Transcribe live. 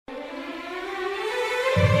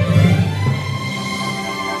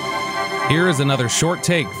Here is another short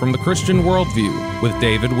take from the Christian Worldview with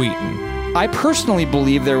David Wheaton. I personally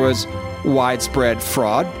believe there was widespread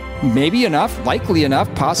fraud, maybe enough, likely enough,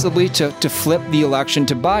 possibly to flip the election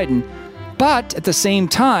to Biden. But at the same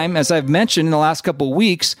time, as I've mentioned in the last couple of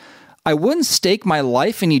weeks, I wouldn't stake my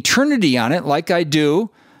life and eternity on it like I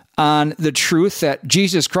do on the truth that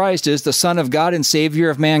Jesus Christ is the Son of God and Savior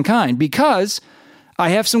of mankind, because I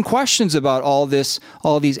have some questions about all these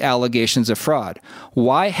allegations of fraud.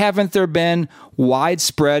 Why haven't there been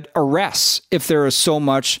widespread arrests if there is so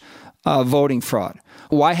much voting fraud?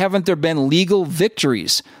 Why haven't there been legal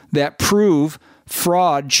victories that prove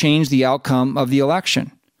fraud changed the outcome of the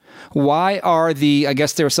election? Why are I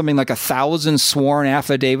guess there was something like 1,000 sworn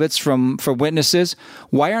affidavits from witnesses.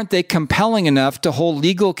 Why aren't they compelling enough to hold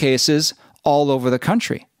legal cases all over the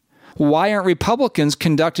country? Why aren't Republicans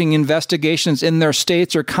conducting investigations in their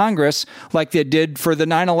states or Congress like they did for the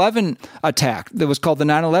 9/11 attack that was called the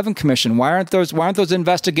 9/11 Commission? Why aren't those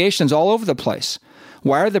investigations all over the place?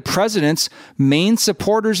 Why are the president's main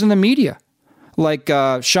supporters in the media, like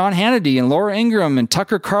Sean Hannity and Laura Ingraham and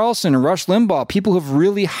Tucker Carlson and Rush Limbaugh, people who've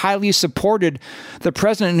really highly supported the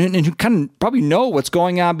president and who kind of probably know what's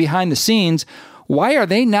going on behind the scenes, why are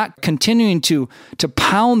they not continuing to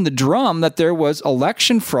pound the drum that there was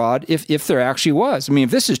election fraud if there actually was? I mean,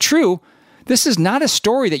 if this is true, this is not a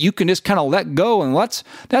story that you can just kind of let go and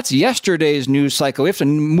that's yesterday's news cycle. We have to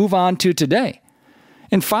move on to today.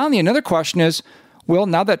 And finally, another question is, well,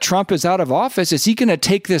 now that Trump is out of office, is he going to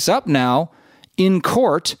take this up now in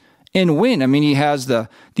court and win? I mean, he has the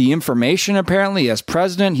information apparently as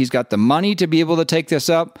president. He's got the money to be able to take this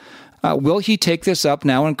up. Will he take this up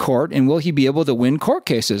now in court, and will he be able to win court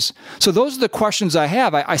cases? So those are the questions I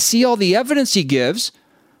have. I see all the evidence he gives,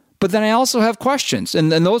 but then I also have questions,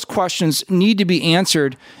 and those questions need to be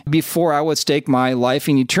answered before I would stake my life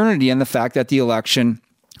and eternity on the fact that the election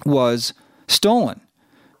was stolen.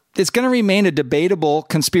 It's going to remain a debatable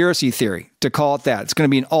conspiracy theory, to call it that. It's going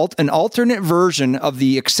to be an alternate version of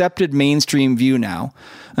the accepted mainstream view now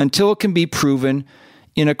until it can be proven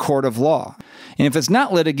in a court of law. And if it's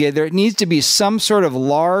not litigated, there needs to be some sort of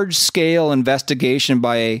large-scale investigation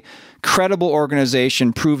by a credible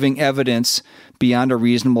organization proving evidence beyond a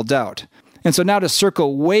reasonable doubt. And so now to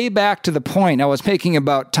circle way back to the point I was making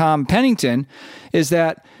about Tom Pennington is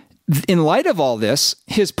that in light of all this,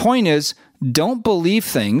 his point is, don't believe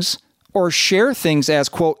things or share things as,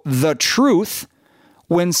 quote, the truth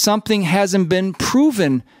when something hasn't been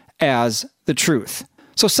proven as the truth.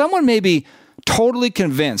 So someone may be totally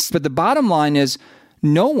convinced, but the bottom line is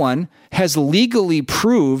no one has legally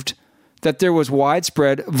proved that there was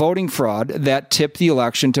widespread voting fraud that tipped the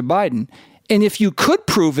election to Biden. And if you could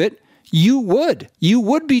prove it, you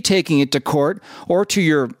would be taking it to court or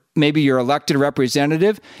to maybe your elected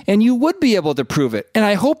representative, and you would be able to prove it. And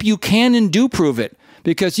I hope you can and do prove it,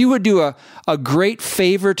 because you would do a great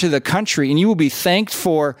favor to the country, and you will be thanked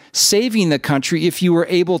for saving the country if you were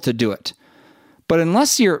able to do it. But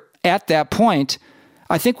unless you're at that point,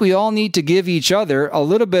 I think we all need to give each other a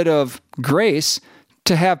little bit of grace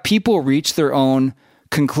to have people reach their own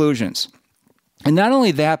conclusions. And not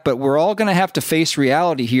only that, but we're all going to have to face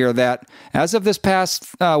reality here that as of this past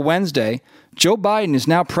Wednesday, Joe Biden is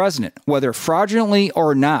now president, whether fraudulently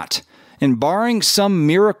or not. And barring some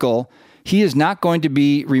miracle, he is not going to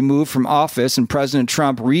be removed from office and President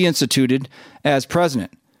Trump reinstituted as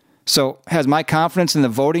president. So has my confidence in the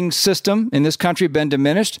voting system in this country been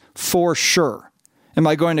diminished? For sure. Am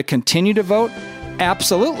I going to continue to vote?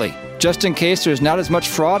 Absolutely. Just in case there's not as much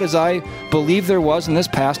fraud as I believe there was in this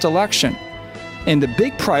past election. And the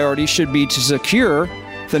big priority should be to secure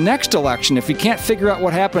the next election. If we can't figure out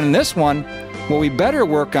what happened in this one, what we better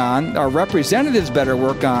work on, our representatives better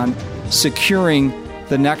work on securing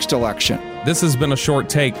the next election. This has been a short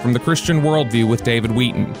take from the Christian Worldview with David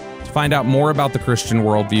Wheaton. To find out more about the Christian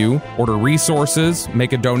Worldview, order resources,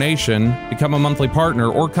 make a donation, become a monthly partner,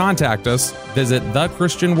 or contact us, visit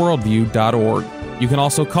thechristianworldview.org. You can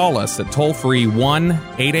also call us at toll-free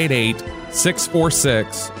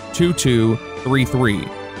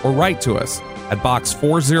 1-888-646-2233 or write to us at Box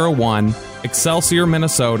 401, Excelsior,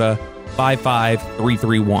 Minnesota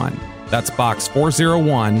 55331. That's Box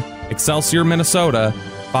 401, Excelsior, Minnesota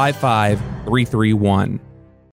 55331.